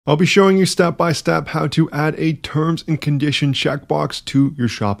I'll be showing you step by step how to add a Terms and Conditions checkbox to your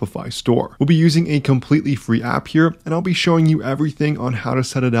Shopify store. We'll be using a completely free app here, and I'll be showing you everything on how to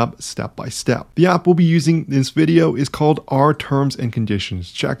set it up step by step. The app we'll be using in this video is called our Terms and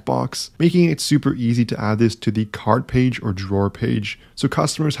Conditions Checkbox, making it super easy to add this to the cart page or drawer page, so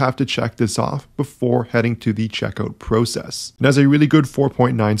customers have to check this off before heading to the checkout process. It has a really good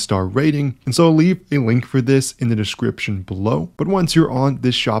 4.9 star rating, and so I'll leave a link for this in the description below. But once you're on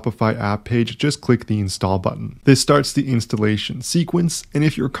this Shopify app page, just click the install button. This starts the installation sequence, and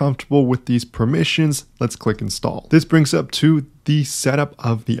if you're comfortable with these permissions, let's click install. This brings up to the setup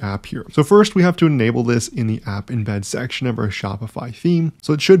of the app here. So first we have to enable this in the app embed section of our Shopify theme.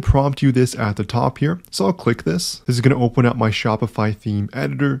 So it should prompt you this at the top here. So I'll click this. This is going to open up my Shopify theme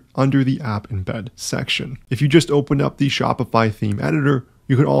editor under the app embed section. If you just open up the Shopify theme editor,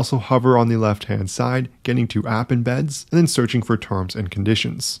 you could also hover on the left-hand side, getting to app embeds, and then searching for terms and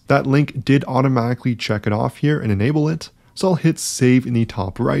conditions. That link did automatically check it off here and enable it. So I'll hit save in the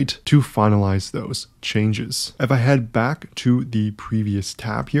top right to finalize those changes. If I head back to the previous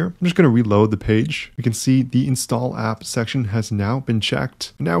tab here, I'm just going to reload the page. You can see the install app section has now been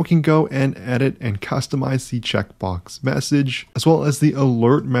checked. And now we can go and edit and customize the checkbox message, as well as the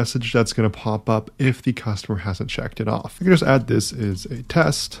alert message that's going to pop up if the customer hasn't checked it off. You can just add this as a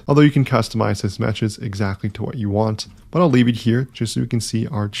test, although you can customize this message exactly to what you want. But I'll leave it here just so you can see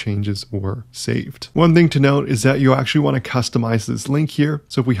our changes were saved. One thing to note is that you actually want to customize this link here.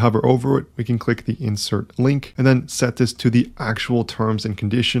 So if we hover over it, we can click the insert link and then set this to the actual terms and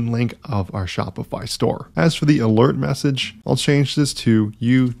condition link of our Shopify store. As for the alert message, I'll change this to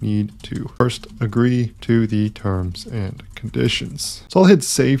you need to first agree to the terms and conditions. So I'll hit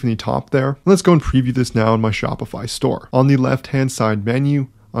save in the top there. Let's go and preview this now in my Shopify store. On the left-hand side menu,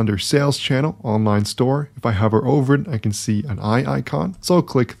 under Sales Channel, Online Store, if I hover over it, I can see an eye icon. So I'll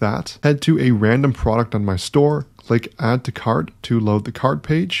click that, head to a random product on my store, click Add to Cart to load the cart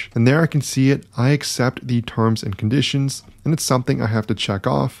page, and there I can see it. I accept the terms and conditions, and it's something I have to check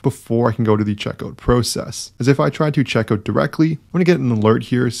off before I can go to the checkout process. As if I try to check out directly, I'm going to get an alert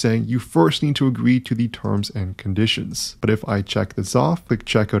here saying you first need to agree to the terms and conditions. But if I check this off, click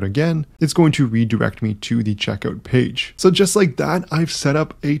checkout again, it's going to redirect me to the checkout page. So just like that, I've set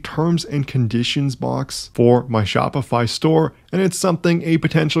up a terms and conditions box for my Shopify store, and it's something a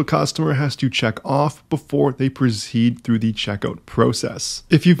potential customer has to check off before they proceed through the checkout process.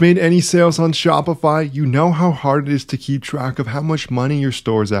 If you've made any sales on Shopify, you know how hard it is to keep track of how much money your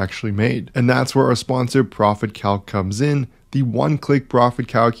store has actually made. And that's where our sponsor Profit Calc comes in, the one-click profit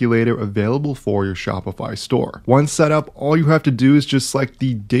calculator available for your Shopify store. Once set up, all you have to do is just select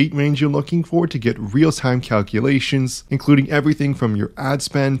the date range you're looking for to get real-time calculations, including everything from your ad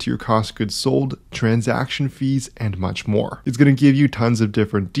spend to your cost of goods sold, transaction fees, and much more. It's going to give you tons of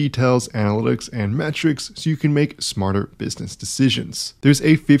different details, analytics, and metrics so you can make smarter business decisions. There's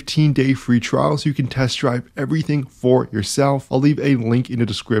a 15-day free trial so you can test drive everything for yourself. I'll leave a link in the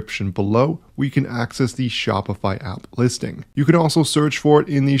description below where you can access the Shopify app listing. You can also search for it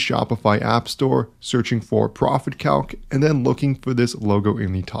in the Shopify App Store, searching for Profit Calc, and then looking for this logo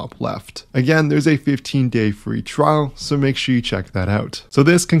in the top left. Again, there's a 15-day free trial, so make sure you check that out. So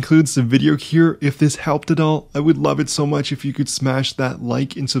this concludes the video here. If this helped at all, I would love it so much if you could smash that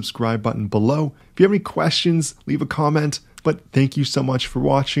like and subscribe button below. If you have any questions, leave a comment. But thank you so much for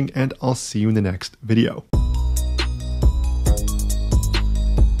watching, and I'll see you in the next video.